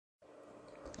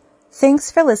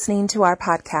Thanks for listening to our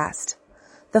podcast.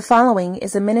 The following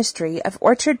is a ministry of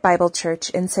Orchard Bible Church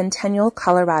in Centennial,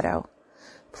 Colorado.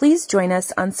 Please join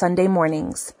us on Sunday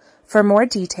mornings. For more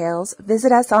details,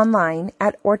 visit us online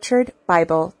at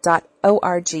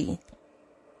orchardbible.org.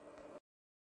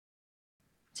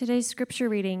 Today's scripture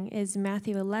reading is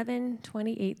Matthew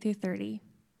 11:28-30.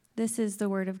 This is the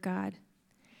word of God.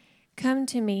 Come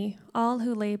to me, all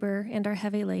who labor and are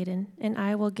heavy laden, and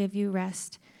I will give you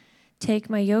rest. Take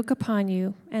my yoke upon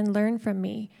you and learn from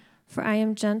me, for I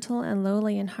am gentle and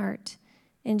lowly in heart,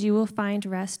 and you will find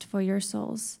rest for your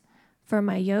souls. For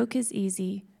my yoke is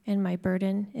easy and my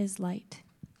burden is light.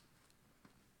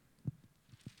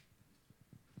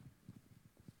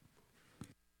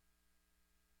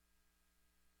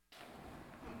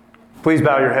 Please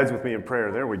bow your heads with me in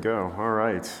prayer. There we go. All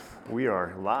right. We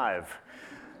are live.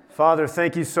 Father,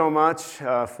 thank you so much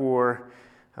for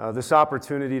this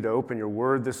opportunity to open your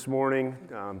word this morning,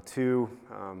 to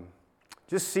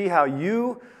just see how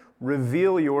you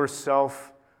reveal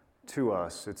yourself to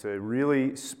us. It's a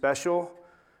really special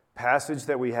passage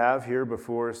that we have here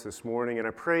before us this morning, and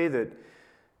I pray that,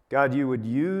 God, you would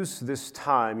use this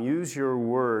time, use your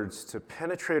words to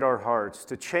penetrate our hearts,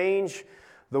 to change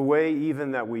the way even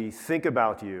that we think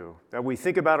about you, that we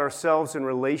think about ourselves in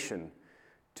relation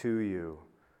to you.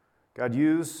 God,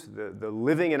 use the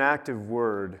living and active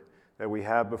word that we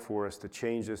have before us to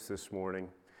change us this morning.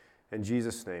 In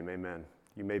Jesus' name, amen.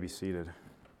 You may be seated.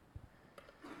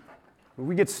 When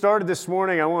we get started this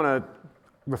morning,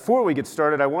 before we get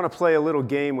started, I want to play a little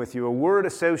game with you, a word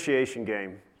association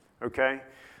game, okay?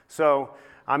 So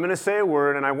I'm going to say a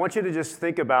word, and I want you to just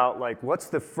think about, what's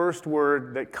the first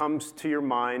word that comes to your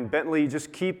mind? Bentley,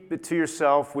 just keep it to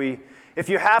yourself. If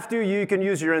you have to, you can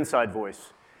use your inside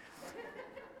voice.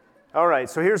 All right,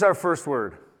 so here's our first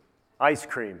word, ice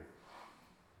cream.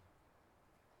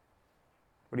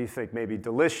 What do you think? Maybe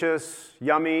delicious,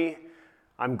 yummy.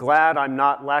 I'm glad I'm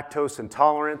not lactose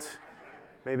intolerant.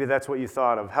 Maybe that's what you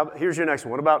thought of. Here's your next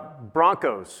one. What about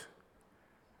Broncos?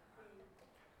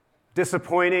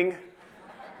 Disappointing,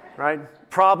 right?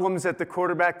 Problems at the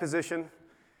quarterback position.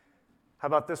 How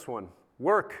about this one?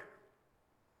 Work.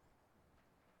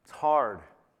 It's hard.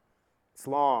 It's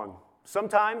long.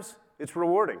 Sometimes it's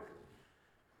rewarding.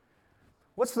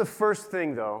 What's the first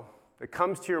thing, though, that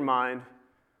comes to your mind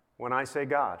when I say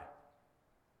God?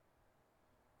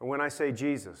 Or when I say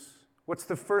Jesus? What's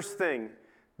the first thing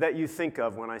that you think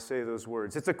of when I say those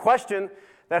words? It's a question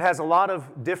that has a lot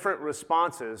of different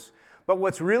responses, but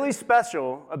what's really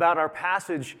special about our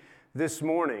passage this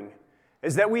morning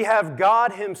is that we have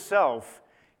God himself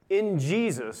in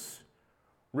Jesus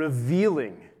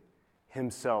revealing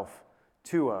himself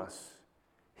to us,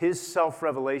 his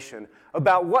self-revelation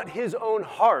about what his own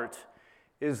heart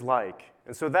is like.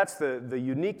 And so that's the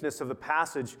uniqueness of the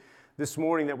passage this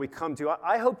morning that we come to.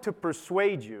 I hope to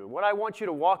persuade you. What I want you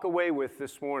to walk away with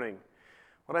this morning,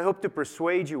 what I hope to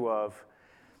persuade you of,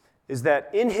 is that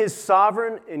in his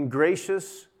sovereign and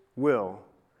gracious will,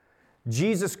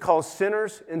 Jesus calls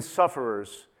sinners and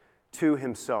sufferers to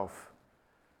himself,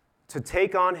 to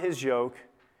take on his yoke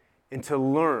and to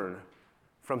learn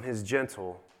from his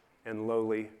gentle and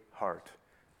lowly heart.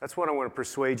 That's what I want to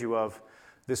persuade you of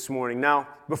this morning. Now,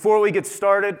 before we get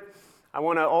started, I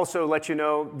want to also let you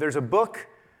know there's a book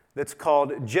that's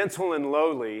called Gentle and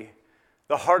Lowly,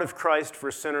 The Heart of Christ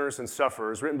for Sinners and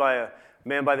Sufferers, written by a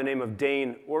man by the name of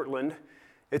Dane Ortland.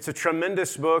 It's a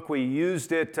tremendous book. We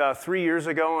used it 3 years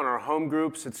ago in our home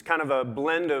groups. It's kind of a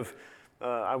blend of,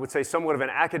 I would say, somewhat of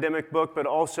an academic book, but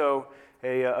also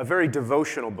a very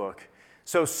devotional book.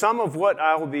 So some of what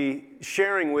I will be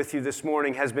sharing with you this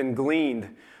morning has been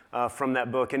gleaned from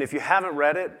that book. And if you haven't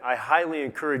read it, I highly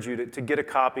encourage you to get a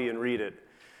copy and read it.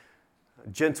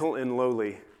 Gentle and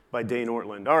Lowly by Dane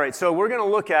Ortland. All right, so we're going to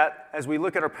look at, as we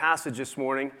look at our passage this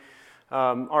morning,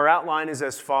 our outline is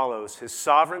as follows. His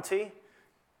sovereignty,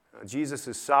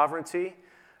 Jesus' sovereignty.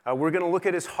 We're going to look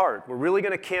at his heart. We're really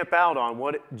going to camp out on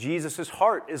what Jesus'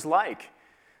 heart is like.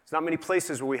 There's not many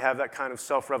places where we have that kind of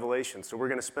self-revelation, so we're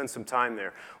going to spend some time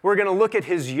there. We're going to look at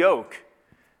his yoke,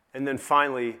 and then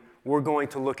finally, we're going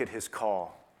to look at his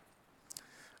call.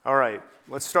 All right,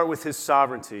 let's start with his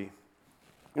sovereignty.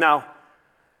 Now,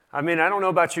 I don't know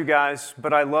about you guys,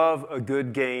 but I love a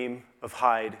good game of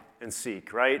hide and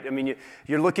seek, right?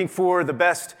 You're looking for the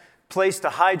best place to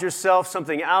hide yourself,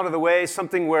 something out of the way,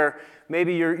 something where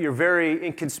maybe you're very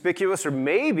inconspicuous, or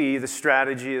maybe the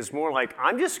strategy is more like,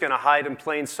 I'm just going to hide in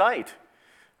plain sight,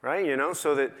 right?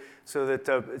 So that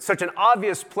it's such an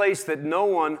obvious place that no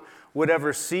one would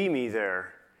ever see me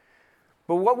there.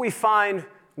 But what we find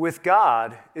with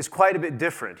God is quite a bit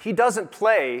different. He doesn't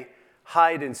play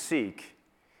hide and seek.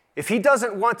 If he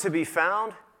doesn't want to be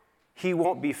found, he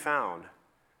won't be found.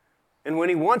 And when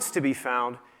he wants to be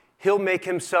found, he'll make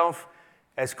himself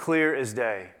as clear as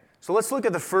day. So let's look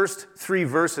at the first 3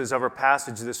 verses of our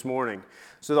passage this morning.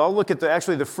 So I'll look at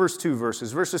the first 2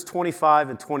 verses, verses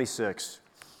 25 and 26.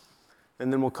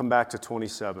 And then we'll come back to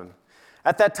 27.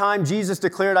 At that time, Jesus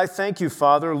declared, I thank you,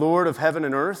 Father, Lord of heaven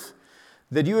and earth,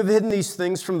 that you have hidden these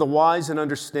things from the wise and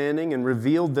understanding and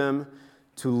revealed them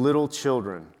to little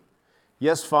children.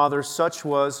 Yes, Father, such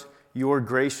was your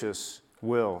gracious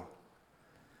will.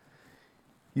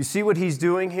 You see what he's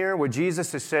doing here, what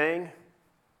Jesus is saying?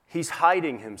 He's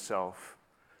hiding himself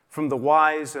from the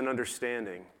wise and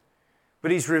understanding.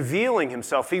 But he's revealing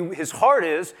himself. His heart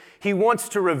is, he wants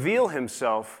to reveal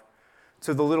himself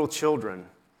to the little children.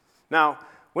 Now,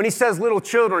 when he says little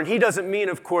children, he doesn't mean,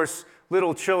 of course,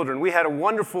 little children. We had a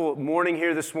wonderful morning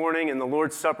here this morning in the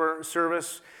Lord's Supper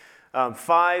service.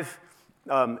 5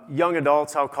 young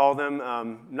adults, I'll call them,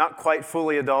 not quite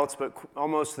fully adults, but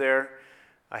almost there.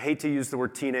 I hate to use the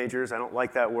word teenagers. I don't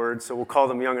like that word, so we'll call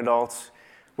them young adults.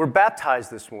 We're baptized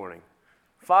this morning.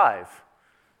 5.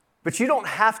 But you don't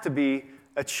have to be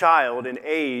a child in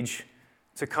age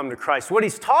to come to Christ. What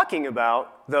he's talking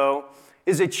about, though,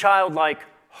 is a childlike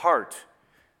heart,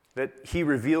 that he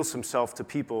reveals himself to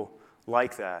people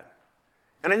like that.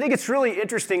 And I think it's really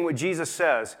interesting what Jesus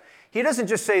says. He doesn't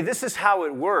just say, this is how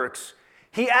it works.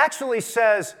 He actually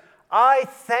says, I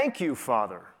thank you,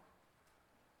 Father,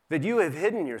 that you have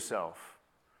hidden yourself.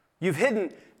 You've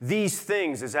hidden these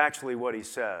things is actually what he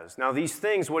says. Now, these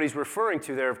things, what he's referring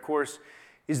to there, of course,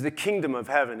 is the kingdom of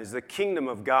heaven, is the kingdom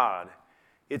of God.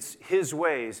 It's his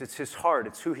ways, it's his heart,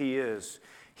 it's who he is.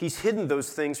 He's hidden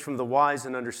those things from the wise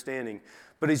and understanding,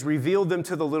 but he's revealed them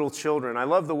to the little children. I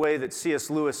love the way that C.S.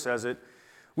 Lewis says it.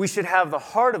 We should have the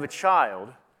heart of a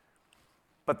child,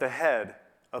 but the head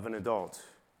of an adult.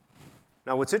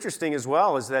 Now, what's interesting as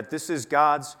well is that this is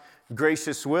God's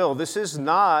gracious will. This is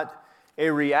not a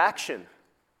reaction.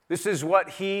 This is what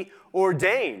he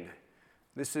ordained.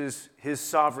 This is his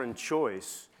sovereign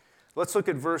choice. Let's look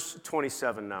at verse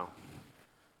 27 now.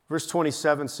 Verse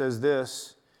 27 says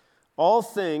this, all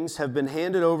things have been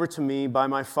handed over to me by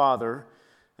my Father,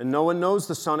 and no one knows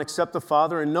the Son except the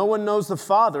Father, and no one knows the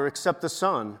Father except the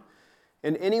Son,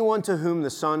 and anyone to whom the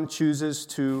Son chooses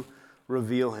to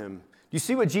reveal him. Do you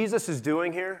see what Jesus is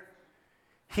doing here?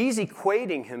 He's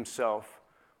equating himself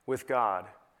with God.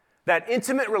 That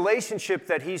intimate relationship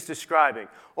that he's describing.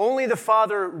 Only the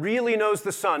Father really knows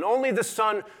the Son. Only the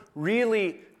Son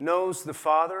really knows the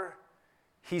Father.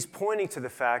 He's pointing to the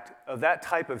fact of that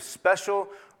type of special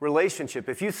relationship.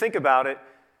 If you think about it,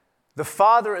 the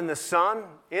Father and the Son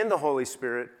and the Holy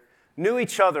Spirit knew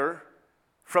each other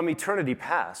from eternity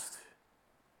past.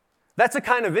 That's a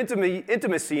kind of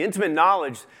intimacy, intimate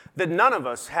knowledge that none of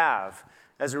us have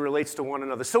as it relates to one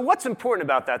another. So what's important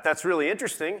about that? That's really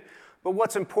interesting, but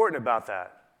what's important about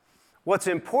that? What's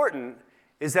important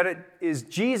is that it is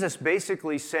Jesus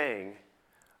basically saying,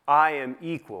 I am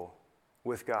equal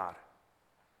with God.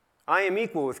 I am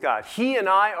equal with God. He and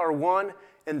I are one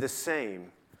and the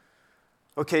same.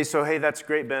 Okay, so hey, that's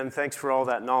great, Ben. Thanks for all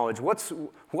that knowledge. What's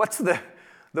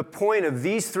the point of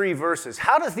these 3 verses?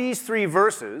 How do these 3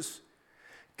 verses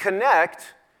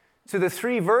connect to the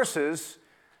 3 verses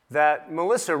that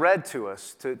Melissa read to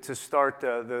us to start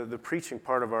the preaching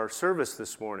part of our service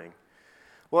this morning?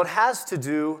 Well, it has to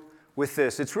do with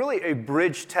this. It's really a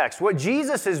bridge text. What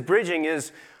Jesus is bridging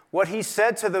is what he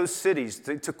said to those cities,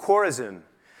 to Chorazin,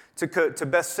 to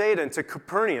Bethsaida, and to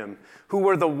Capernaum, who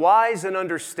were the wise and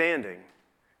understanding,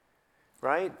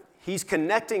 right? He's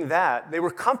connecting that. They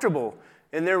were comfortable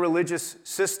in their religious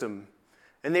system,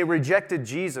 and they rejected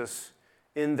Jesus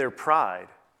in their pride.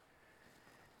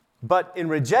 But in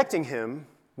rejecting him,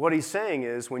 what he's saying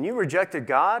is, when you rejected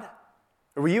God,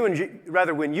 or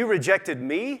when you rejected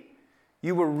me,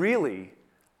 you were really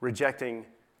rejecting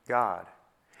God.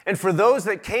 And for those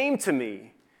that came to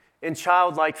me in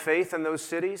childlike faith in those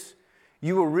cities,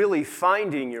 you were really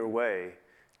finding your way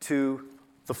to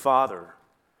the Father.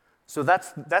 So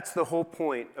that's the whole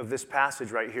point of this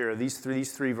passage right here, these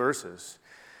three verses.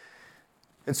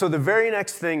 And so the very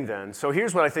next thing then, so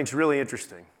here's what I think is really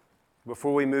interesting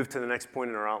before we move to the next point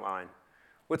in our outline.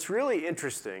 What's really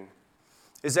interesting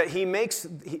is that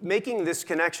making this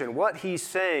connection, what he's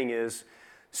saying is,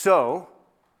 so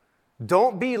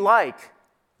don't be like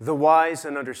the wise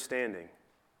and understanding.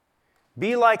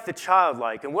 Be like the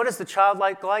childlike. And what is the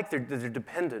childlike like? They're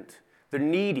dependent. They're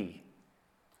needy.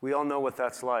 We all know what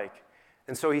that's like.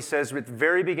 And so he says at the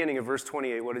very beginning of verse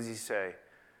 28, what does he say?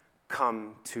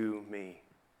 Come to me.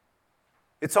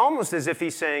 It's almost as if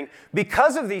he's saying,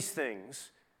 because of these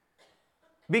things,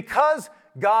 because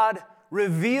God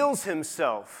reveals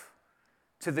himself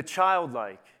to the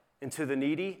childlike and to the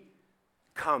needy.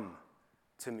 Come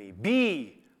to me.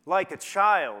 Be like a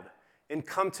child and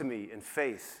come to me in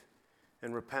faith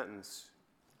and repentance.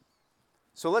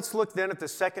 So let's look then at the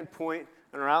second point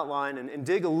in our outline and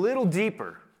dig a little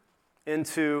deeper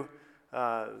into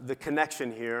the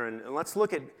connection here. And let's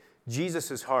look at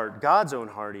Jesus' heart, God's own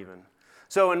heart even.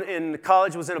 So in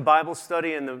college, was in a Bible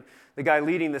study, and the guy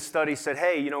leading the study said,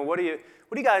 hey, you know, what are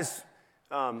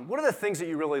the things that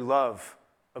you really love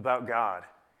about God?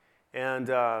 And,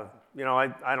 you know,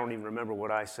 I don't even remember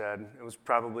what I said. It was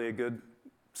probably a good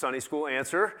Sunday school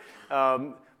answer.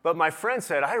 But my friend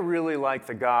said, I really like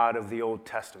the God of the Old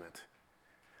Testament.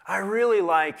 I really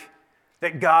like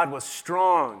that God was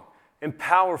strong and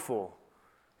powerful,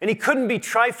 and he couldn't be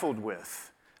trifled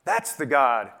with. That's the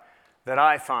God that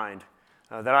I find,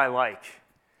 that I like.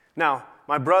 Now,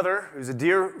 my brother, who's a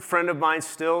dear friend of mine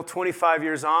still, 25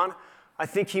 years on, I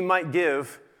think he might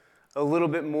give a little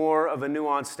bit more of a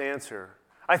nuanced answer.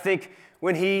 I think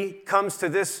when he comes to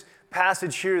this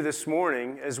passage here this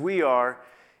morning, as we are,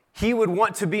 he would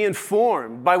want to be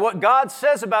informed by what God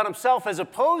says about himself as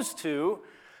opposed to,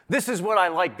 this is what I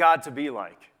like God to be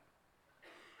like.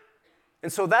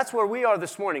 And so that's where we are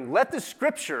this morning. Let the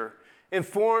Scripture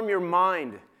inform your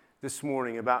mind this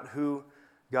morning about who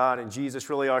God and Jesus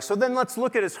really are. So then let's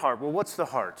look at his heart. Well, what's the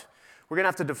heart? We're going to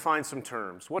have to define some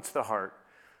terms. What's the heart?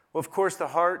 Well, of course, the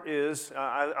heart is,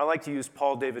 I like to use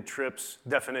Paul David Tripp's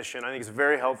definition. I think it's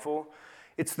very helpful.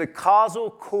 It's the causal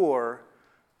core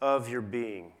of your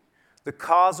being. The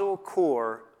causal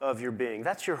core of your being.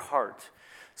 That's your heart.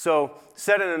 So,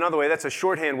 said in another way, that's a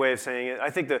shorthand way of saying it. I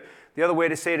think the other way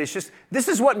to say it is just, this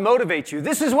is what motivates you.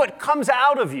 This is what comes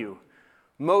out of you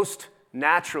most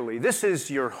naturally. This is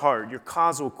your heart, your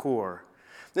causal core.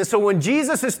 And so when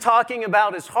Jesus is talking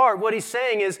about his heart, what he's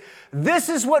saying is, this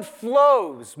is what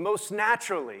flows most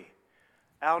naturally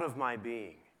out of my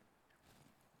being.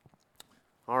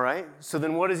 All right? So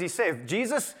then what does he say?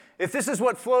 If this is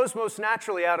what flows most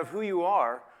naturally out of who you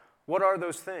are, what are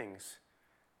those things?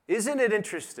 Isn't it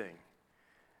interesting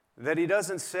that he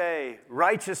doesn't say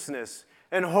righteousness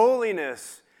and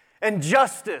holiness and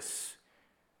justice?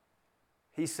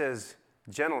 He says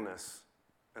gentleness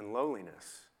and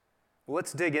lowliness. Well,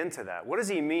 let's dig into that. What does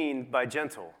he mean by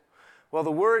gentle? Well,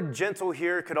 the word gentle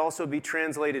here could also be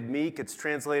translated meek. It's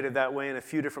translated that way in a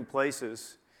few different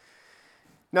places.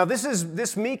 Now,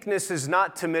 this meekness is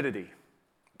not timidity.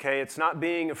 Okay, it's not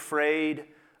being afraid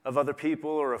of other people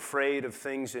or afraid of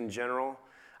things in general.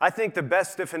 I think the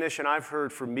best definition I've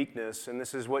heard for meekness, and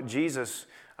this is what Jesus,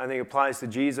 I think applies to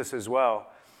Jesus as well,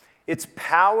 it's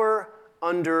power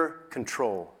under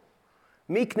control.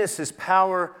 Meekness is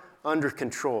power under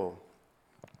control.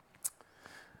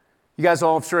 You guys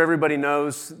all, I'm sure everybody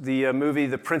knows the movie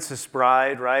The Princess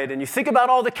Bride, right? And you think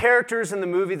about all the characters in the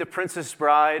movie The Princess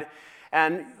Bride,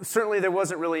 and certainly there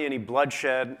wasn't really any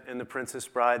bloodshed in The Princess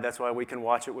Bride. That's why we can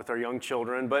watch it with our young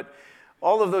children. But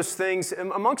all of those things,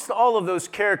 amongst all of those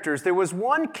characters, there was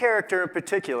one character in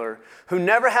particular who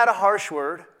never had a harsh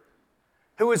word,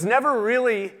 who was never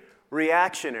really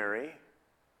reactionary,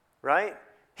 right?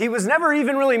 He was never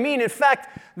even really mean. In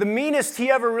fact, the meanest he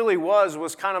ever really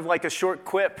was kind of like a short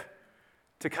quip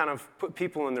to kind of put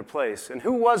people in their place. And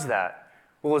who was that?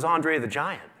 Well, it was Andre the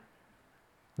Giant.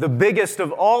 The biggest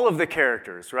of all of the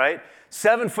characters, right?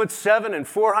 7'7" and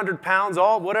 400 pounds,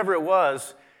 whatever it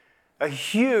was. A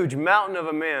huge mountain of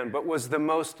a man, but was the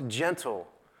most gentle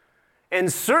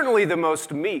and certainly the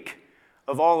most meek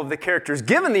of all of the characters,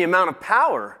 given the amount of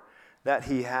power that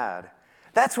he had.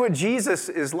 That's what Jesus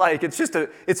is like.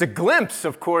 It's a glimpse,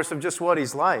 of course, of just what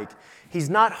he's like. He's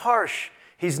not harsh.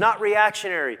 He's not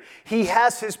reactionary. He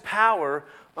has his power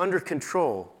under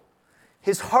control.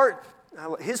 His heart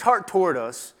toward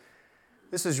us,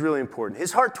 this is really important.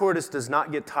 His heart toward us does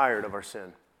not get tired of our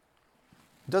sin.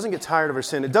 It doesn't get tired of our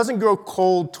sin. It doesn't grow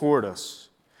cold toward us.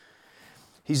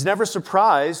 He's never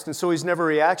surprised, and so he's never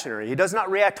reactionary. He does not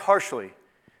react harshly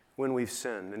when we've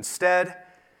sinned. Instead,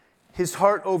 his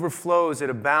heart overflows. It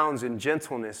abounds in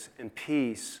gentleness and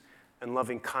peace and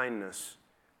loving kindness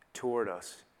toward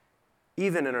us,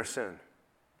 even in our sin.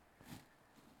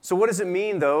 So what does it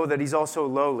mean, though, that he's also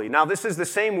lowly? Now, this is the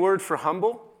same word for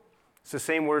humble. It's the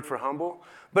same word for humble.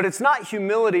 But it's not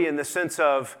humility in the sense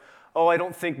of, oh, I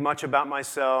don't think much about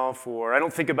myself, or I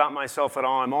don't think about myself at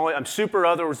all. I'm super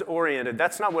others-oriented.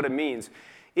 That's not what it means.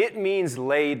 It means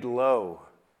laid low.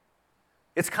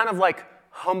 It's kind of like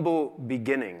humble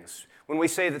beginnings. When we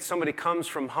say that somebody comes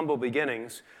from humble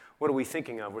beginnings, what are we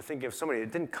thinking of? We're thinking of somebody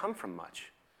that didn't come from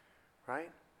much,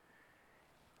 right?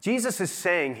 Jesus is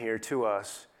saying here to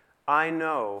us, I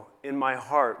know in my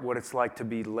heart what it's like to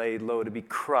be laid low, to be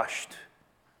crushed,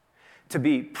 to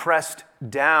be pressed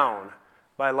down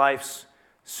by life's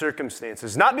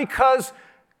circumstances. Not because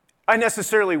I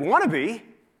necessarily want to be,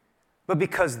 but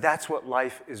because that's what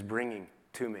life is bringing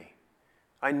to me.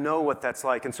 I know what that's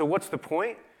like. And so what's the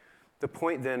point? The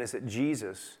point then is that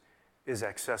Jesus is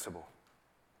accessible.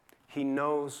 He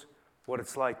knows what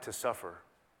it's like to suffer.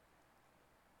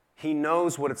 He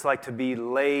knows what it's like to be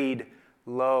laid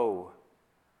low.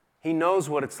 He knows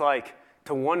what it's like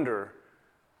to wonder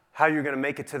how you're going to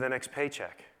make it to the next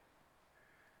paycheck.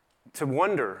 To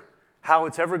wonder how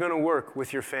it's ever going to work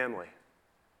with your family.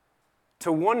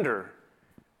 To wonder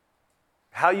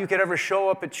how you could ever show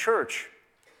up at church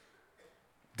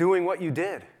doing what you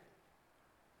did.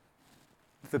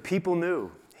 The people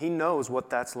knew. He knows what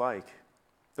that's like.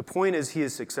 The point is, he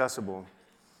is accessible.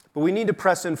 But we need to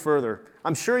press in further.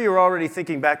 I'm sure you're already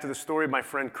thinking back to the story of my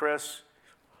friend Chris,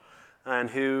 and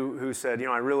who said,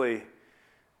 I really,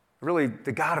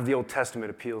 the God of the Old Testament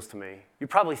appeals to me. You're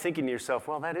probably thinking to yourself,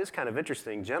 well, that is kind of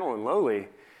interesting, gentle and lowly.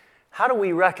 How do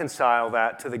we reconcile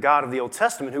that to the God of the Old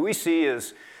Testament, who we see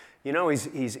as,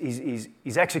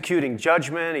 he's executing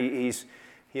judgment. He's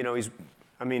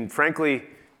frankly,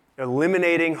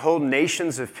 eliminating whole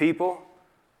nations of people.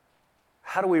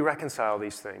 How do we reconcile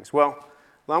these things? Well,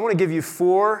 I want to give you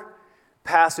 4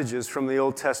 passages from the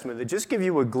Old Testament that just give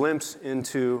you a glimpse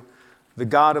into the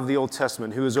God of the Old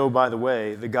Testament, who is, oh, by the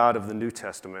way, the God of the New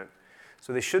Testament.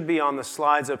 So they should be on the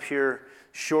slides up here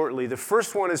shortly. The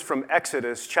first one is from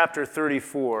Exodus chapter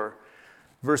 34,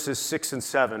 verses 6 and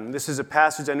 7. This is a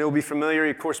passage I know will be familiar.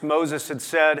 Of course, Moses had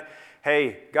said,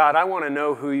 hey, God, I want to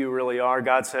know who you really are.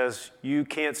 God says, you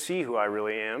can't see who I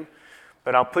really am,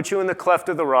 but I'll put you in the cleft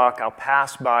of the rock. I'll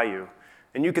pass by you,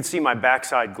 and you can see my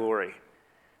backside glory.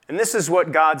 And this is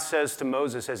what God says to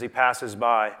Moses as he passes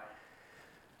by.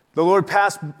 The Lord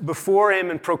passed before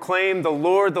him and proclaimed, the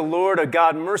Lord, a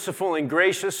God merciful and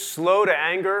gracious, slow to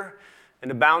anger, and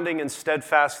abounding in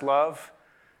steadfast love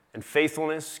and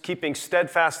faithfulness, keeping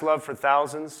steadfast love for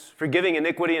thousands, forgiving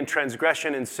iniquity and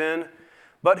transgression and sin,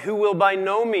 but who will by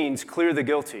no means clear the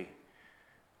guilty,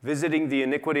 visiting the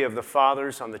iniquity of the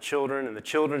fathers on the children and the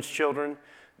children's children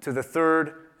to the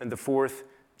 3rd and the 4th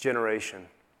generation.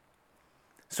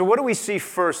 So what do we see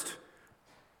first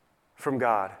from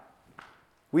God?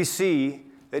 We see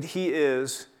that he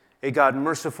is a God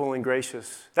merciful and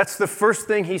gracious. That's the first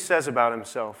thing he says about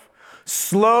himself.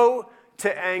 Slow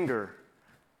to anger,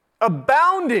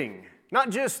 abounding, not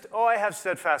just, I have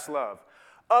steadfast love,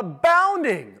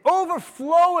 abounding,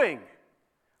 overflowing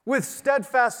with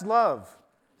steadfast love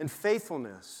and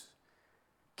faithfulness,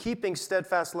 keeping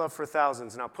steadfast love for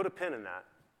thousands. Now put a pin in that,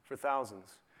 for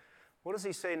thousands. What does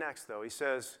he say next, though? He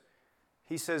says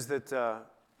that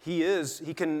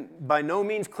he can by no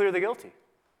means clear the guilty.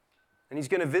 And he's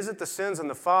going to visit the sins on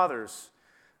the fathers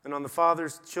and on the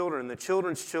fathers' children, the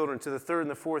children's children to the 3rd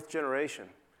and the 4th generation.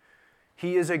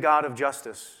 He is a God of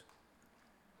justice,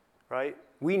 right?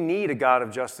 We need a God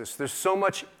of justice. There's so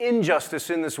much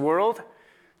injustice in this world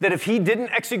that if he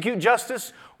didn't execute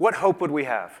justice, what hope would we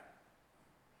have?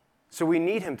 So we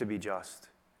need him to be just.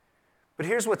 But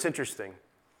here's what's interesting.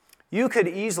 You could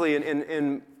easily,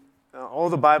 and all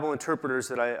the Bible interpreters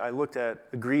that I looked at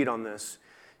agreed on this,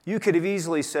 you could have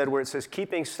easily said where it says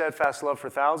keeping steadfast love for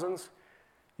thousands,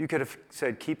 you could have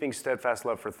said keeping steadfast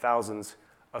love for thousands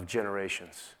of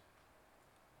generations.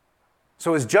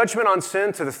 So his judgment on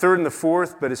sin to the 3rd and the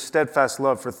 4th, but his steadfast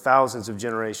love for thousands of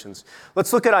generations.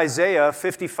 Let's look at Isaiah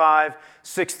 55,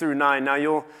 6 through 9. Now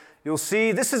you'll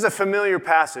see this is a familiar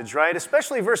passage, right?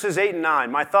 Especially verses 8 and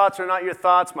 9. My thoughts are not your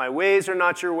thoughts, my ways are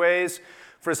not your ways.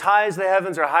 For as high as the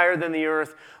heavens are higher than the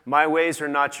earth, my ways are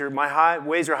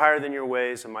higher than your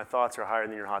ways, and my thoughts are higher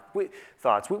than your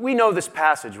thoughts. We know this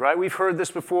passage, right? We've heard this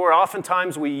before.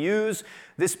 Oftentimes we use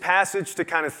this passage to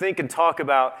kind of think and talk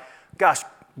about, gosh,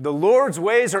 the Lord's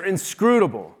ways are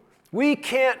inscrutable. We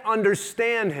can't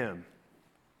understand him,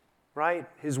 right?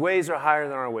 His ways are higher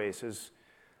than our ways. His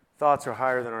thoughts are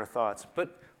higher than our thoughts.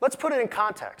 But let's put it in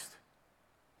context.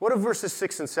 What do verses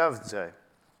 6 and 7 say?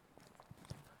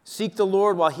 Seek the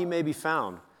Lord while he may be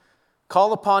found.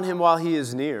 Call upon him while he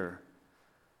is near.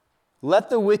 Let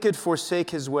the wicked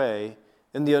forsake his way,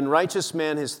 and the unrighteous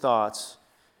man his thoughts.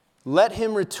 Let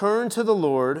him return to the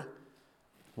Lord.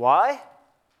 Why?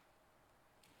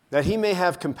 That he may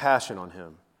have compassion on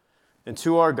him, and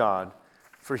to our God,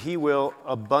 for he will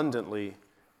abundantly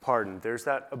pardon. There's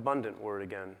that abundant word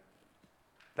again.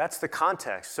 That's the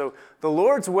context. So the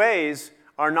Lord's ways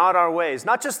are not our ways.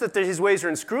 Not just that his ways are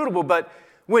inscrutable, but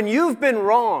when you've been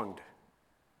wronged,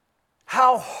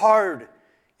 how hard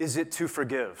is it to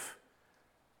forgive?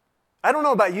 I don't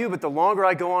know about you, but the longer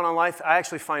I go on in life, I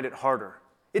actually find it harder.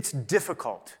 It's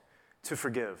difficult to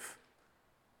forgive.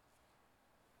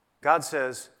 God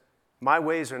says, my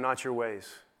ways are not your ways.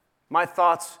 My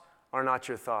thoughts are not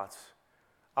your thoughts.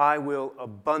 I will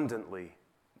abundantly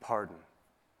pardon.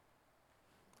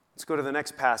 Let's go to the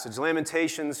next passage.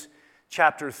 Lamentations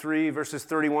chapter 3, verses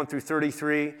 31 through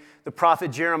 33. The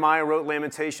prophet Jeremiah wrote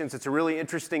Lamentations. It's a really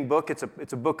interesting book. It's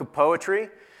a book of poetry.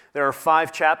 There are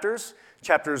 5 chapters.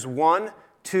 Chapters 1,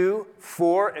 2,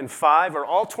 4, and 5 are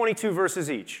all 22 verses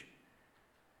each.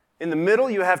 In the middle,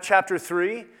 you have chapter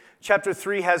 3. Chapter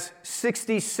 3 has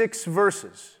 66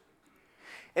 verses.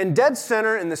 And dead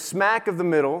center in the smack of the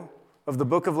middle of the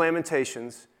book of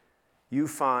Lamentations, you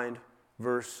find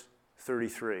verse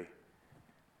 33.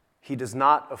 He does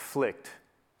not afflict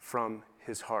from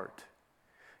his heart.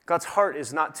 God's heart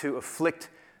is not to afflict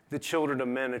the children of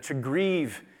men and to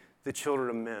grieve the children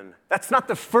of men. That's not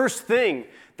the first thing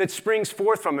that springs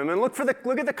forth from him. And look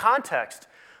at the context.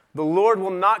 The Lord will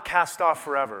not cast off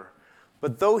forever,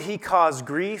 but though he cause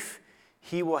grief,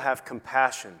 he will have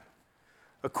compassion.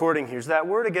 According, here's that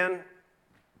word again,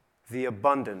 the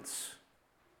abundance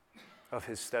of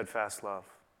his steadfast love.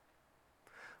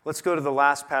 Let's go to the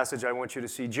last passage I want you to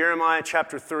see. Jeremiah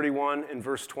chapter 31 and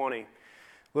verse 20. A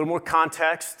little more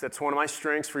context. That's one of my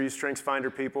strengths for you Strengths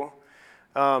Finder people.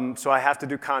 So I have to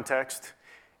do context.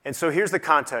 And so here's the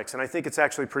context, and I think it's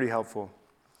actually pretty helpful.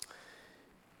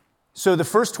 So the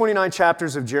first 29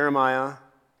 chapters of Jeremiah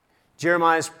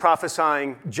is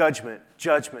prophesying judgment,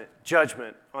 judgment,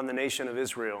 judgment on the nation of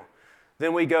Israel.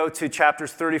 Then we go to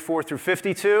chapters 34 through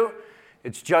 52.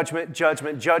 It's judgment,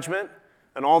 judgment, judgment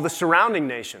on all the surrounding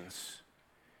nations.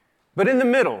 But in the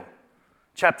middle,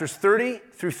 chapters 30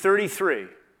 through 33,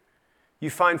 you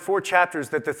find 4 chapters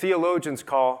that the theologians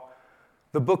call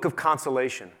the book of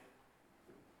consolation.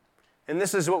 And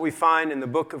this is what we find in the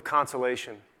book of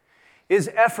consolation. Is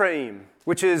Ephraim,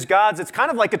 which is God's, it's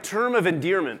kind of like a term of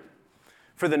endearment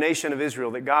for the nation of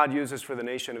Israel, that God uses for the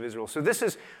nation of Israel. So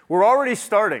we're already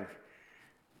starting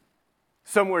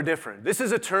somewhere different. This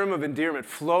is a term of endearment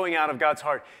flowing out of God's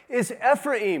heart. Is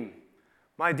Ephraim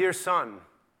my dear son?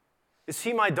 Is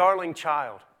he my darling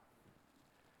child?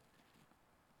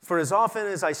 For as often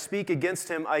as I speak against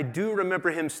him, I do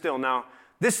remember him still. Now,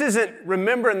 this isn't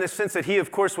remember in the sense that he,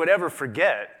 of course, would ever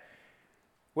forget.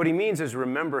 What he means is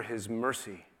remember his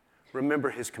mercy, remember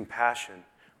his compassion,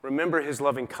 remember his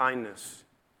loving kindness.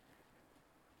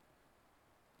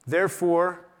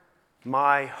 Therefore,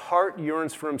 my heart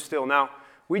yearns for him still. Now,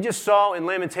 we just saw in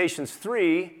Lamentations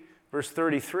 3, verse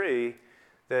 33,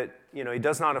 that he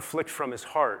does not afflict from his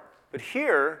heart. But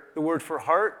here, the word for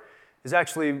heart is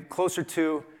actually closer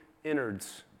to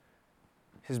innards,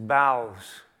 his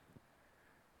bowels.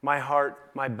 My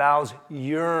heart, my bowels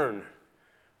yearn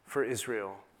for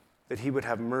Israel, that he would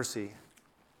have mercy,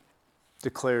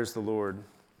 declares the Lord.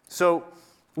 So,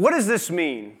 what does this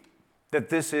mean, that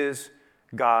this is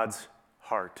God's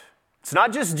heart? It's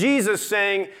not just Jesus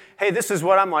saying, hey, this is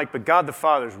what I'm like, but God the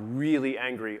Father is really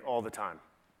angry all the time.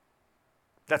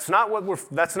 That's not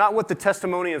what the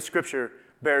testimony of Scripture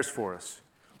bears for us.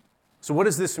 So what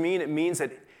does this mean? It means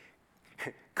that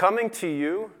coming to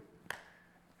you,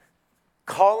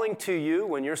 calling to you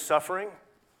when you're suffering,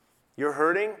 you're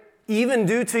hurting, even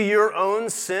due to your own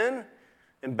sin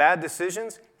and bad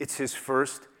decisions, it's his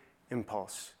first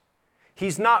impulse.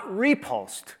 He's not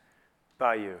repulsed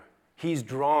by you. He's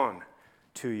drawn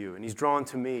to you, and he's drawn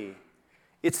to me.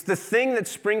 It's the thing that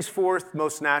springs forth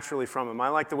most naturally from him. I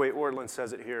like the way Ortlund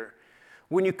says it here.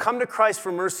 When you come to Christ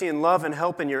for mercy and love and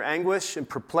help in your anguish and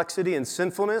perplexity and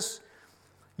sinfulness,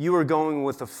 you are going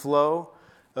with the flow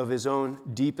of his own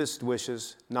deepest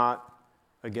wishes, not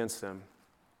against them.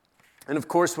 And of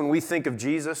course, when we think of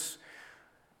Jesus,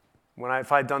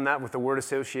 if I'd done that with the word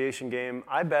association game,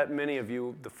 I bet many of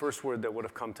you, the first word that would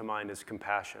have come to mind is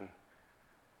compassion.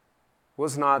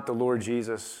 Was not the Lord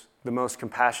Jesus the most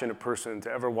compassionate person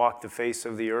to ever walk the face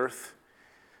of the earth?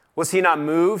 Was he not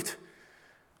moved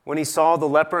when he saw the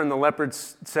leper and the leper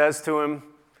says to him,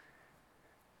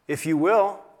 if you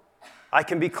will, I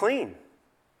can be clean?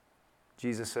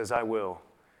 Jesus says, I will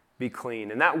be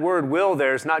clean. And that word will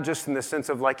there is not just in the sense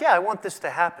of I want this to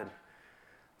happen.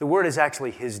 The word is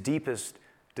actually his deepest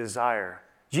desire.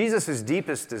 Jesus'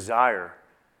 deepest desire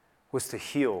was to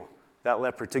heal that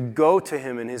leper, to go to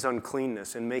him in his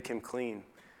uncleanness and make him clean.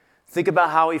 Think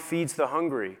about how he feeds the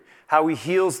hungry, how he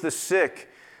heals the sick,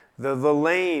 the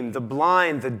lame, the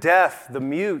blind, the deaf, the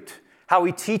mute, how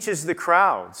he teaches the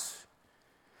crowds.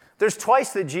 There's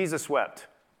twice that Jesus wept,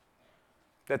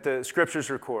 that the scriptures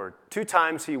record. 2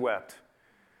 times he wept.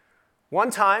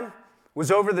 One time was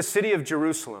over the city of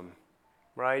Jerusalem,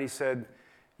 right? He said,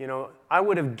 I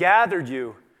would have gathered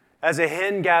you as a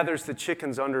hen gathers the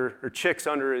chicks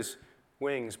under his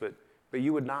wings, but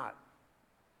you would not.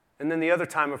 And then the other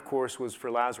time, of course, was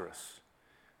for Lazarus,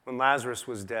 when Lazarus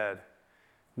was dead,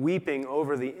 weeping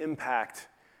over the impact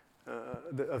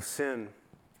of sin.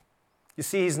 You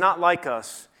see, he's not like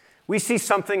us. We see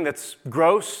something that's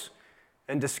gross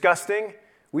and disgusting.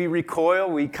 We recoil,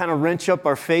 we kind of wrench up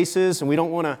our faces, and we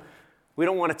don't want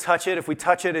to touch it. If we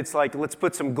touch it, it's like, let's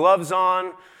put some gloves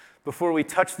on before we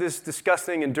touch this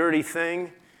disgusting and dirty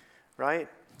thing, right?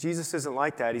 Jesus isn't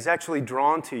like that. He's actually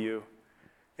drawn to you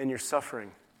in your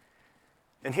suffering.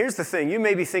 And here's the thing. You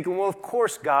may be thinking, well, of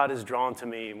course God is drawn to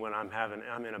me when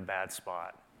I'm in a bad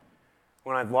spot,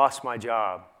 when I've lost my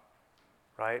job,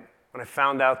 right? When I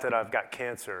found out that I've got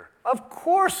cancer. Of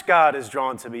course God is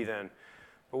drawn to me then.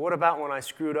 But what about when I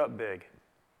screwed up big?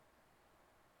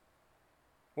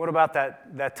 What about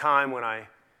that time when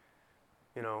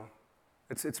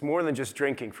it's more than just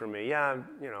drinking for me. Yeah,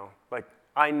 like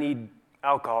I need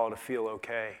alcohol to feel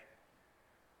okay.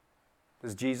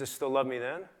 Does Jesus still love me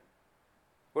then?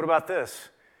 What about this?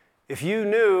 If you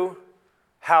knew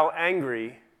how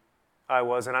angry I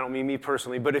was, and I don't mean me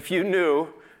personally, but if you knew,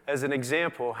 as an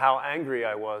example, how angry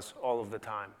I was all of the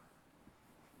time,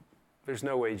 there's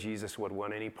no way Jesus would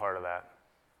want any part of that.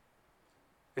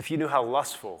 If you knew how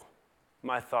lustful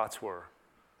my thoughts were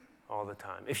all the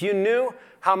time, if you knew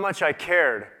how much I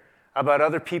cared about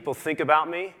other people think about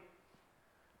me,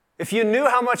 if you knew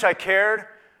how much I cared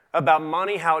about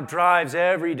money, how it drives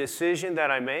every decision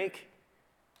that I make,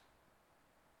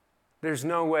 there's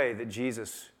no way that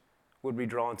Jesus would be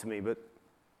drawn to me. But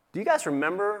do you guys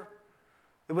remember?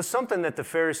 It was something that the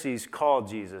Pharisees called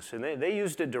Jesus, and they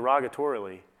used it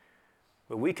derogatorily.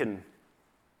 But we can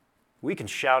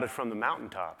shout it from the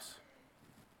mountaintops.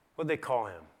 What did they call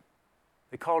him?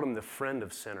 They called him the friend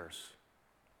of sinners.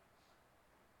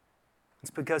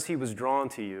 It's because he was drawn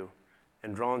to you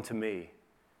and drawn to me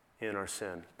in our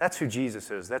sin. That's who Jesus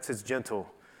is. That's his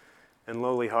gentle and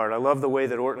lowly heart. I love the way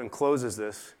that Ortland closes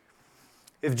this.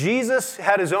 If Jesus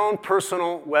had his own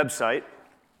personal website,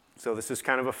 so this is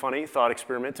kind of a funny thought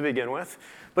experiment to begin with,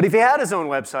 but if he had his own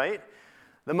website,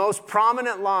 the most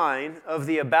prominent line of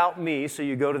the About Me, so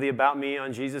you go to the About Me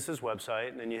on Jesus' website,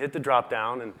 and then you hit the drop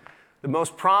down, and the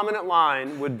most prominent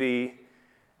line would be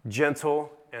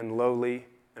gentle and lowly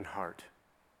in heart.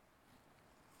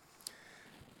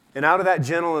 And out of that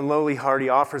gentle and lowly heart, he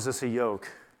offers us a yoke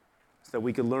so that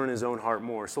we could learn his own heart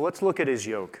more. So let's look at his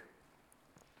yoke.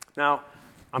 Now,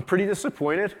 I'm pretty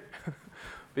disappointed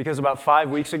because about 5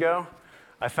 weeks ago,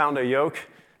 I found a yoke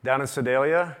down in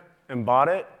Sedalia and bought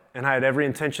it, and I had every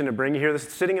intention to bring it here. This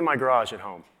is sitting in my garage at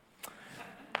home.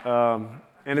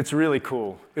 And it's really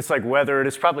cool. It's like weathered.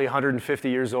 It's probably 150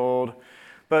 years old.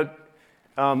 But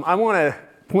I want to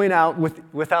point out,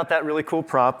 without that really cool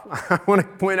prop, I want to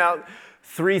point out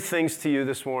 3 things to you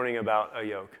this morning about a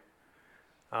yoke.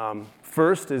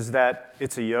 First is that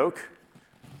it's a yoke.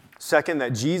 Second,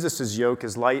 that Jesus' yoke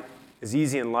is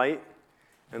easy and light.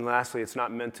 And lastly, it's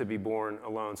not meant to be borne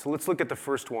alone. So let's look at the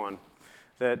first one,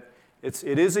 that it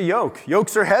is a yoke.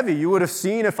 Yokes are heavy. You would have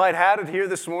seen if I'd had it here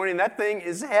this morning, that thing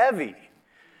is heavy.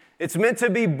 It's meant to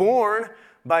be borne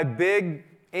by big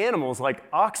animals like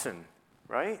oxen,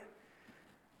 right?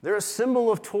 They're a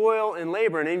symbol of toil and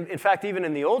labor. And in fact, even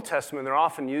in the Old Testament, they're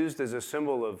often used as a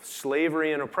symbol of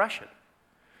slavery and oppression.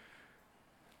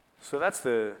 So that's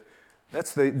the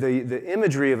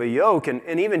imagery of a yoke.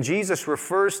 And even Jesus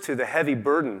refers to the heavy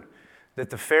burden that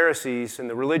the Pharisees and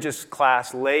the religious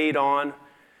class laid on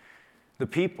the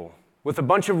people with a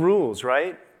bunch of rules,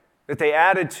 right? That they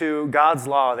added to God's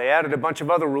law. They added a bunch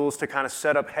of other rules to kind of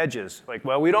set up hedges. Like,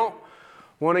 well, we don't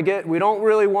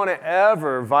really want to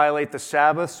ever violate the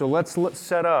Sabbath, so let's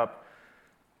set up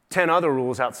 10 other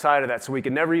rules outside of that so we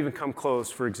can never even come close,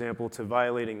 for example, to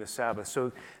violating the Sabbath.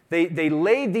 So they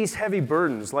laid these heavy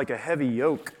burdens like a heavy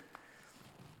yoke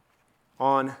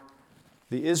on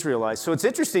the Israelites. So it's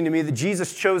interesting to me that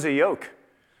Jesus chose a yoke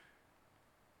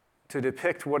to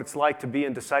depict what it's like to be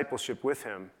in discipleship with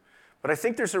him. But I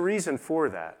think there's a reason for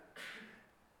that.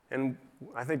 And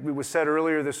I think it was said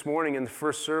earlier this morning in the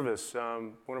first service,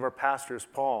 one of our pastors,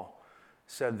 Paul,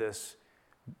 said this.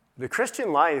 The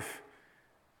Christian life,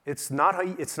 it's not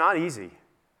easy.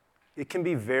 It can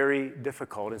be very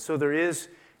difficult. And so there is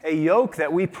a yoke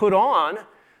that we put on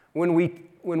when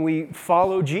we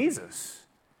follow Jesus.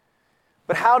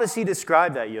 But how does he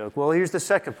describe that yoke? Well, here's the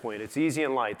second point. It's easy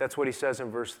and light. That's what he says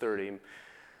in verse 30.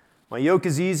 My yoke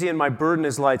is easy and my burden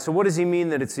is light. So what does he mean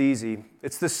that it's easy?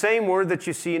 It's the same word that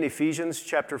you see in Ephesians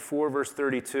chapter 4, verse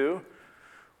 32,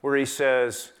 where he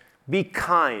says, be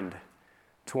kind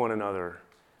to one another,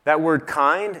 That word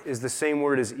kind is the same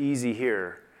word as easy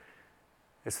here.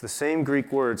 It's the same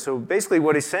Greek word. So basically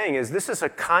what he's saying is this is a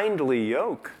kindly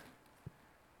yoke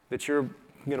that you're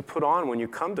going to put on when you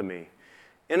come to me.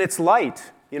 And it's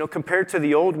light, compared to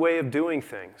the old way of doing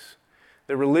things,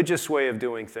 the religious way of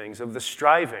doing things, of the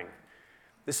striving.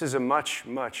 This is a much,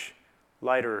 much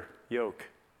lighter yoke.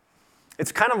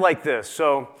 It's kind of like this.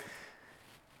 So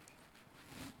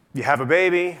you have a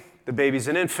baby, the baby's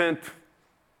an infant,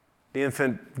 the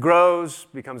infant grows,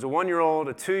 becomes a 1-year-old,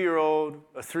 a 2-year-old,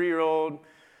 a 3-year-old.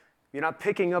 You're not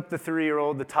picking up the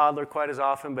 3-year-old, the toddler, quite as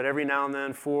often, but every now and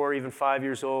then, 4, even 5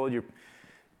 years old, you're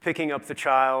picking up the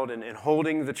child and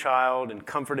holding the child and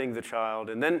comforting the child.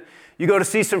 And then you go to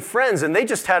see some friends, and they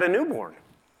just had a newborn.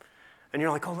 And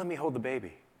you're like, oh, let me hold the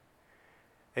baby.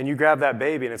 And you grab that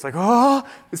baby, and it's like, oh,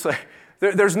 it's like,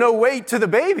 there's no weight to the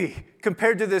baby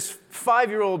compared to this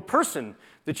 5-year-old person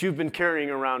that you've been carrying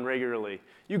around regularly.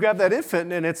 You grab that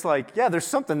infant, and it's like, yeah, there's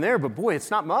something there, but boy, it's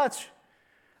not much.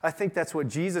 I think that's what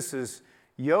Jesus'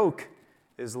 yoke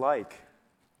is like.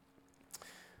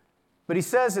 But he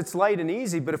says it's light and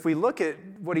easy, but if we look at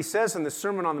what he says in the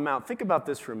Sermon on the Mount, think about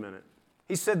this for a minute.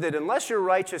 He said that unless your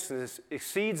righteousness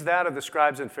exceeds that of the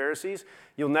scribes and Pharisees,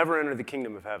 you'll never enter the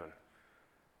kingdom of heaven.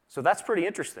 So that's pretty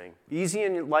interesting. Easy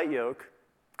and light yoke.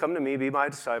 Come to me, be my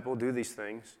disciple, do these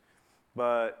things.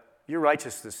 But your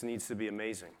righteousness needs to be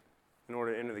amazing in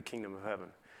order to enter the kingdom of heaven.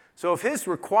 So if his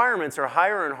requirements are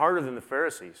higher and harder than the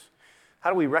Pharisees, how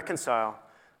do we reconcile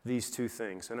these two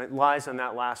things? And it lies on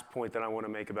that last point that I want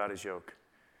to make about his yoke.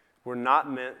 We're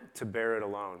not meant to bear it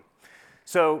alone.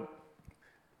 So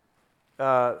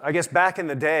I guess back in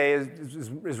the day,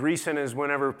 as recent as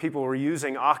whenever people were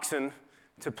using oxen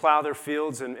to plow their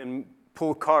fields and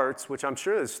pull carts, which I'm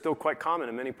sure is still quite common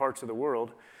in many parts of the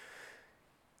world,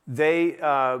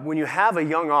 when you have a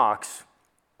young ox,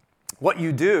 what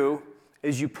you do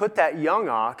is you put that young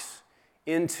ox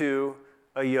into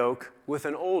a yoke with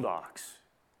an old ox.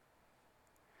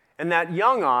 And that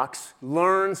young ox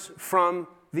learns from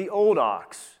the old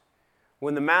ox.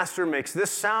 When the master makes this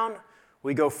sound,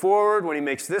 we go forward. When he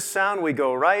makes this sound, we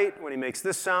go right. When he makes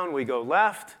this sound, we go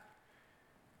left.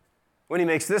 When he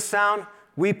makes this sound,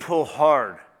 we pull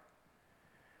hard.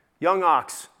 Young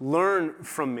ox, learn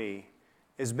from me,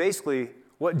 is basically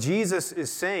what Jesus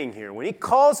is saying here. When he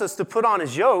calls us to put on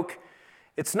his yoke,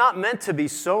 it's not meant to be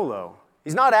solo.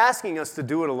 He's not asking us to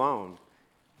do it alone.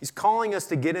 He's calling us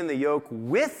to get in the yoke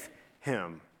with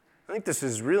him. I think this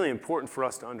is really important for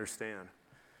us to understand.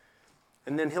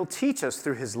 And then he'll teach us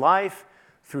through his life,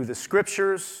 through the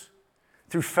scriptures,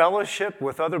 through fellowship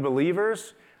with other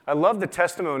believers. I love the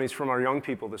testimonies from our young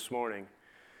people this morning,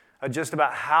 just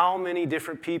about how many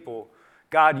different people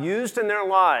God used in their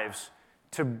lives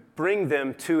to bring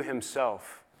them to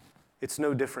himself. It's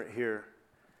no different here.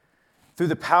 Through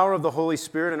the power of the Holy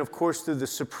Spirit, and of course through the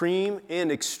supreme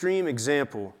and extreme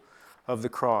example of the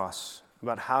cross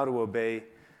about how to obey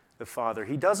the Father.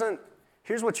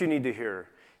 Here's what you need to hear.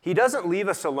 He doesn't leave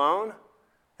us alone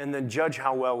and then judge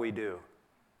how well we do.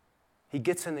 He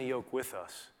gets in the yoke with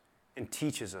us and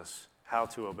teaches us how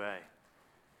to obey.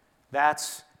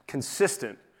 That's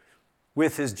consistent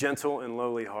with his gentle and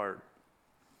lowly heart.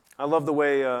 I love the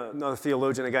way another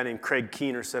theologian, a guy named Craig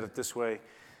Keener, said it this way.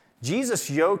 Jesus'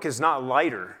 yoke is not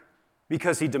lighter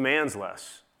because he demands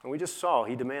less. And we just saw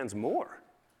he demands more.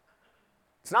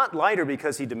 It's not lighter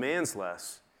because he demands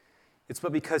less. It's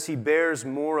but because he bears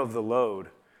more of the load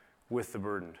with the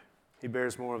burdened. He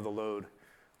bears more of the load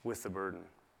with the burden.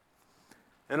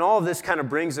 And all of this kind of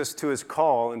brings us to his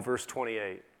call in verse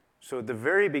 28. So at the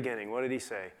very beginning, what did he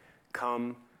say?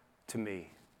 Come to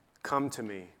me. Come to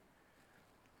me.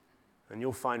 And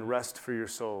you'll find rest for your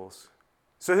souls.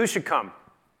 So who should come?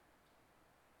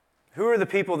 Who are the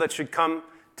people that should come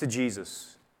to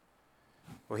Jesus?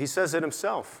 Well, he says it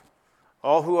himself.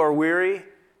 All who are weary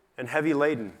and heavy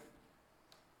laden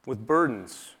with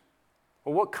burdens.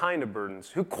 Well, what kind of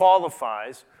burdens? Who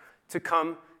qualifies to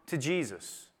come to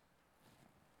Jesus?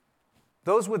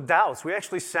 Those with doubts. We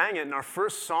actually sang it in our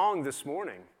first song this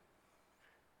morning.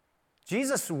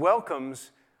 Jesus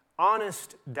welcomes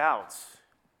honest doubts.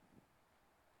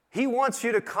 He wants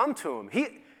you to come to him.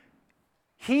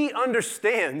 He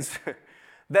understands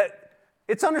that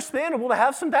it's understandable to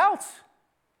have some doubts.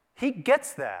 He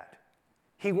gets that.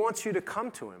 He wants you to come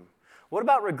to him. What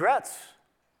about regrets?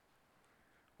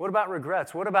 What about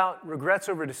regrets? What about regrets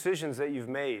over decisions that you've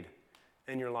made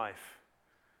in your life?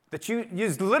 That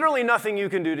there's literally nothing you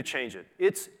can do to change it.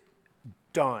 It's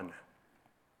done.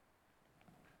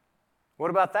 What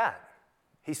about that?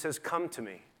 He says, come to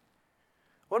me.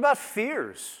 What about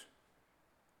fears?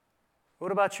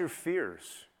 What about your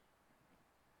fears?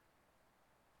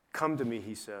 Come to me,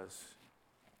 he says.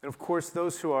 And of course,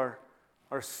 those who are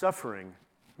suffering,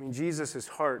 I mean, Jesus'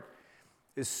 heart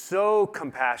is so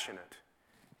compassionate.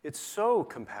 It's so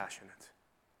compassionate.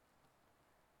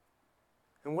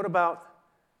 And what about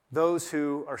those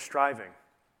who are striving?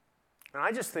 And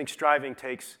I just think striving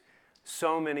takes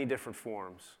so many different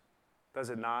forms, does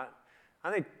it not?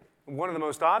 I think one of the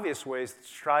most obvious ways that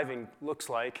striving looks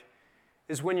like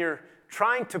is when you're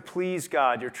trying to please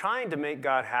God, you're trying to make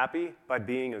God happy by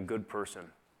being a good person.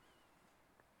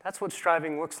 That's what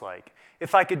striving looks like.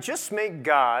 If I could just make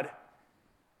God,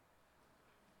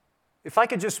 if I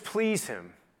could just please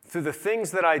him through the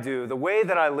things that I do, the way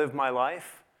that I live my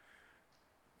life,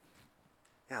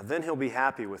 yeah, then he'll be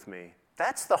happy with me.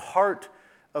 That's the heart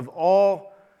of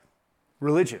all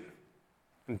religion,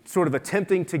 and sort of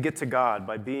attempting to get to God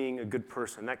by being a good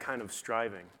person, that kind of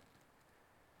striving.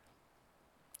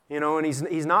 You know, and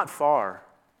he's not far.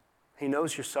 He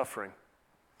knows you're suffering.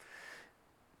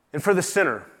 And for the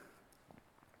sinner,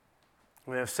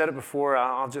 I mean, I've said it before,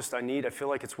 I feel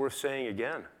like it's worth saying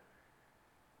again.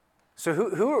 So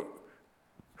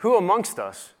who amongst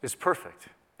us is perfect?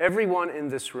 Everyone in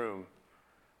this room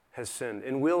has sinned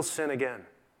and will sin again.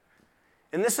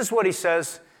 And this is what he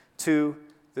says to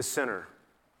the sinner.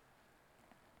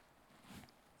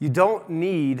 You don't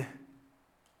need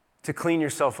to clean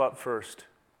yourself up first.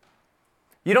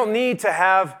 You don't need to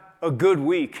have a good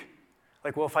week.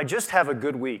 Like, well, if I just have a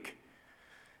good week,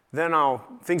 then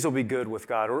things will be good with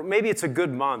God. Or maybe it's a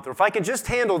good month. Or if I can just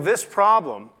handle this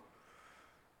problem,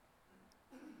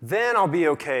 then I'll be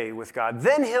okay with God.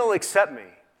 Then he'll accept me.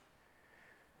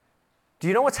 Do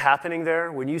you know what's happening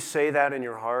there when you say that in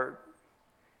your heart?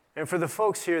 And for the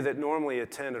folks here that normally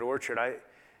attend at Orchard, I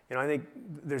think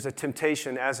there's a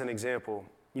temptation, as an example.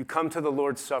 You come to the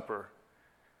Lord's Supper.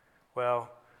 Well,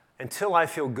 until I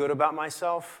feel good about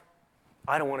myself,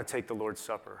 I don't want to take the Lord's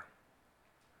Supper.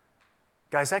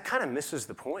 Guys, that kind of misses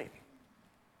the point.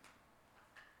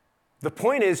 The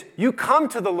point is, you come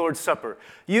to the Lord's Supper.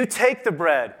 You take the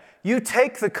bread. You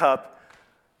take the cup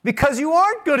because you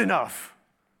aren't good enough.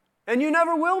 And you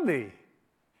never will be.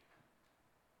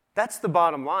 That's the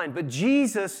bottom line. But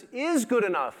Jesus is good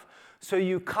enough. So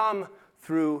you come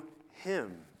through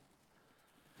him.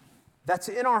 That's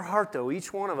in our heart, though.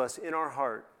 Each one of us in our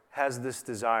heart has this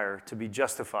desire to be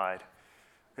justified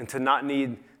and to not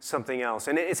need something else.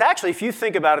 And it's actually, if you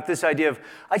think about it, this idea of,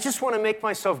 I just want to make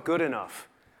myself good enough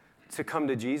to come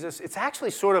to Jesus, it's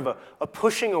actually sort of a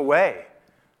pushing away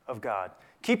of God.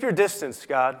 Keep your distance,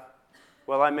 God,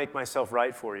 while I make myself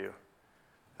right for you,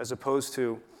 as opposed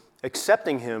to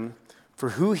accepting him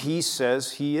for who he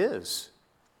says he is.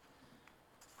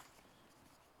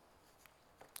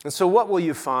 And so what will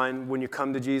you find when you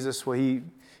come to Jesus? Well, he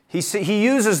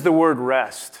uses the word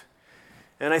rest.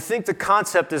 And I think the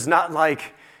concept is not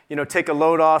like, take a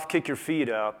load off, kick your feet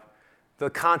up. The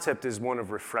concept is one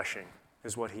of refreshing,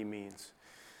 is what he means.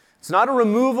 It's not a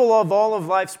removal of all of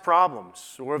life's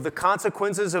problems or of the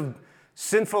consequences of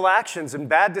sinful actions and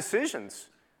bad decisions.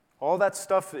 All that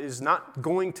stuff is not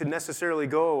going to necessarily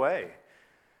go away.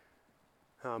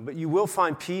 But you will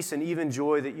find peace and even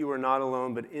joy that you are not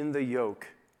alone, but in the yoke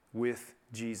with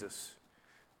Jesus,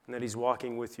 and that he's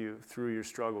walking with you through your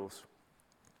struggles.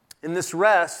 And this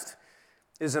rest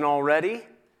isn't already,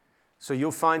 so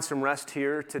you'll find some rest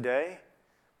here today,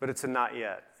 but it's a not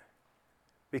yet.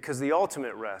 Because the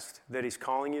ultimate rest that he's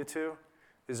calling you to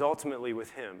is ultimately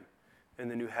with him in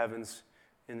the new heavens,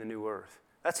 in the new earth.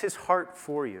 That's his heart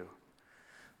for you.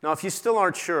 Now, if you still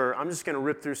aren't sure, I'm just going to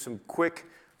rip through some quick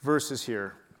verses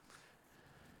here.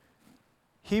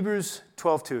 Hebrews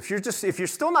 12:2. If you're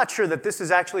still not sure that this is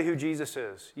actually who Jesus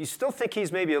is, you still think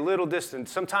he's maybe a little distant,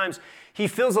 sometimes he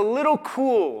feels a little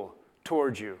cool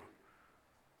towards you,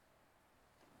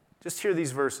 just hear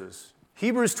these verses.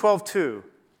 Hebrews 12:2.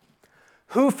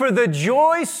 Who for the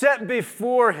joy set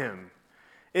before him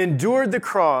endured the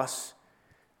cross,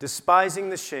 despising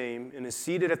the shame, and is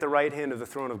seated at the right hand of the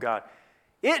throne of God.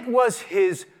 It was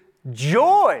his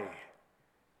joy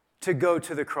to go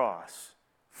to the cross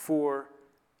for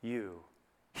you.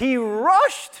 He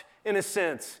rushed, in a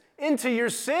sense, into your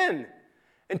sin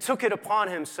and took it upon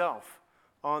himself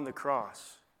on the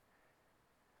cross.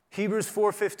 Hebrews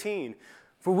 4:15.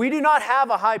 For we do not have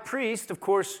a high priest. Of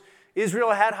course,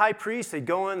 Israel had high priests. They'd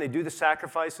go in, they'd do the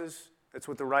sacrifices. That's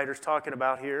what the writer's talking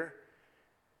about here.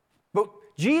 But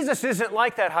Jesus isn't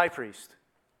like that high priest.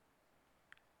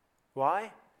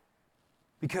 Why?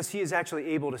 Because he is actually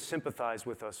able to sympathize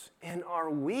with us in our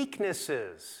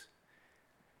weaknesses.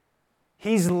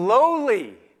 He's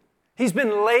lowly. He's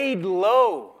been laid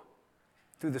low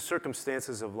through the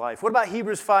circumstances of life. What about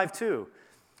Hebrews 5:2?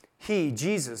 He,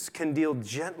 Jesus, can deal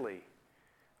gently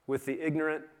with the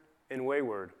ignorant and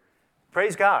wayward.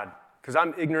 Praise God, because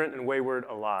I'm ignorant and wayward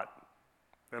a lot,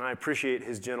 and I appreciate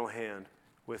his gentle hand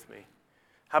with me.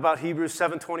 How about Hebrews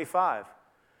 7:25?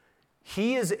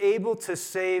 He is able to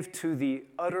save to the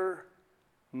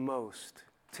uttermost,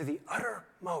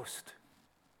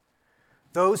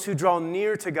 those who draw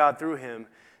near to God through him,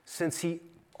 since he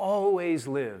always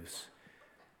lives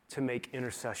to make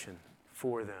intercession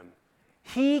for them.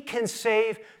 He can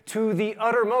save to the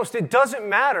uttermost. It doesn't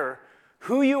matter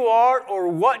who you are or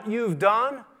what you've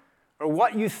done or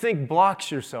what you think blocks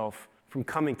yourself from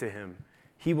coming to him.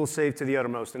 He will save to the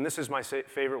uttermost. And this is my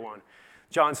favorite one.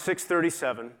 John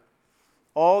 6:37.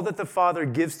 All that the Father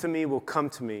gives to me will come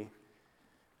to me.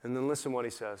 And then listen what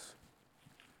he says.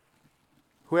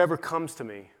 Whoever comes to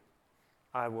me,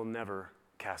 I will never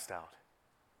cast out.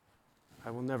 I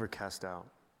will never cast out.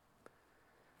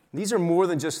 These are more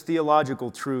than just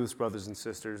theological truths, brothers and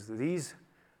sisters. These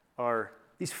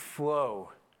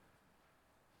flow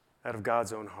out of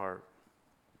God's own heart.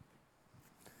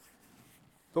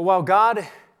 But while God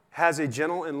has a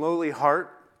gentle and lowly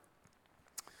heart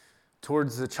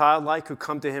towards the childlike who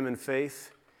come to him in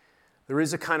faith, there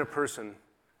is a kind of person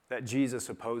that Jesus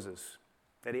opposes,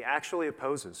 that he actually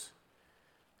opposes.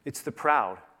 It's the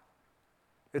proud.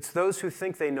 It's those who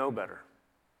think they know better,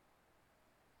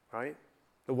 right?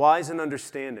 The wise and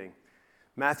understanding.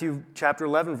 Matthew chapter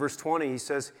 11, verse 20, he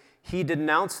says, he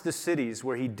denounced the cities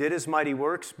where he did his mighty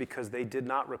works because they did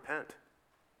not repent.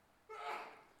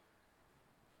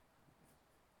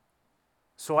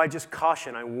 So I just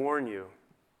caution, I warn you,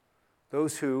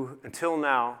 those who until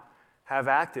now have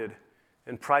acted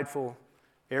in prideful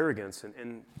arrogance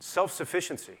and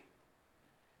self-sufficiency.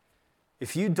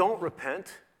 If you don't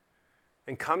repent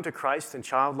and come to Christ in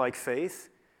childlike faith,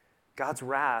 God's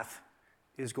wrath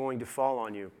is going to fall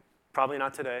on you. Probably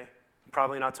not today,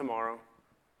 probably not tomorrow,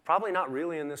 probably not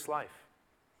really in this life.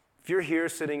 If you're here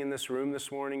sitting in this room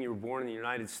this morning, you were born in the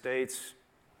United States,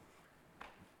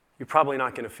 you're probably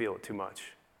not going to feel it too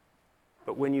much.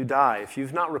 But when you die, if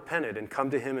you've not repented and come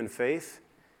to him in faith,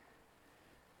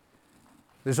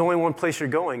 there's only one place you're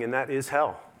going, and that is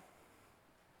hell.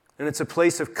 And it's a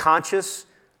place of conscious,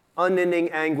 unending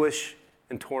anguish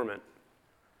and torment.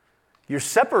 You're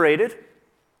separated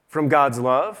from God's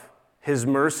love, his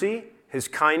mercy, his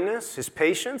kindness, his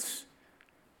patience,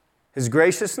 his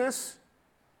graciousness,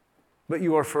 but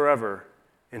you are forever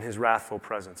in his wrathful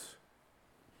presence.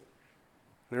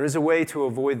 There is a way to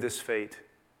avoid this fate.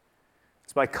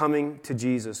 It's by coming to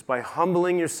Jesus, by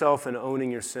humbling yourself and owning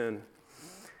your sin,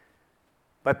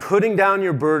 by putting down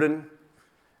your burden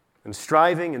and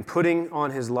striving and putting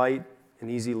on his light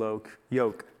and easy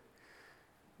yoke.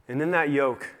 And in that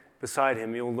yoke, beside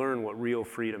him, you'll learn what real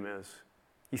freedom is.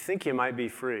 You think you might be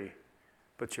free,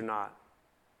 but you're not.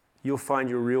 You'll find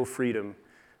your real freedom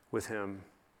with him.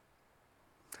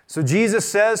 So Jesus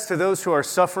says to those who are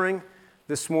suffering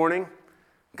this morning,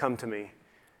 come to me.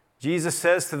 Jesus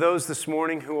says to those this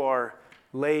morning who are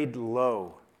laid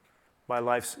low by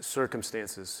life's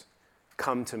circumstances,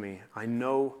 come to me. I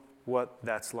know what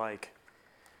that's like.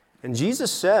 And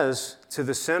Jesus says to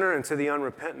the sinner and to the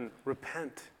unrepentant,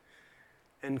 repent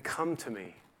and come to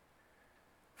me,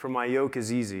 for my yoke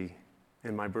is easy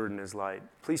and my burden is light.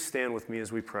 Please stand with me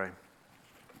as we pray.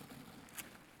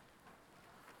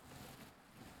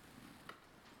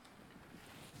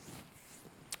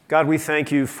 God, we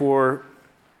thank you for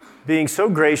being so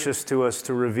gracious to us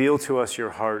to reveal to us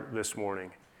your heart this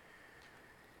morning.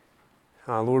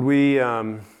 Lord, we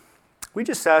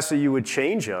just ask that you would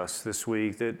change us this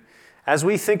week, that as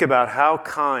we think about how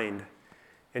kind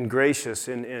and gracious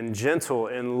and gentle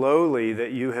and lowly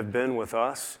that you have been with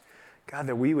us, God,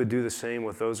 that we would do the same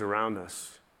with those around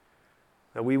us,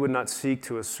 that we would not seek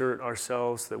to assert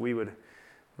ourselves, that we would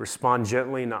respond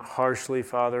gently, not harshly,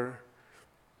 Father,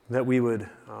 that we would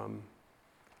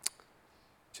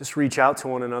just reach out to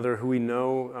one another who we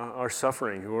know are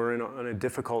suffering, who are in a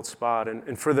difficult spot.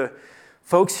 And for the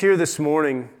folks here this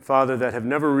morning, Father, that have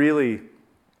never really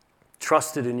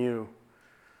trusted in you,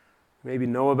 maybe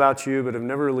know about you, but have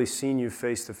never really seen you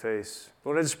face to face,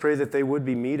 Lord, I just pray that they would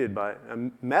be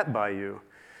met by you,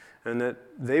 and that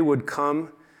they would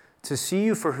come to see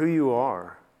you for who you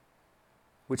are,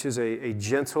 which is a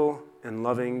gentle and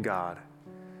loving God.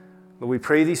 Lord, we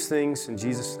pray these things in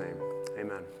Jesus' name.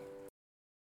 Amen.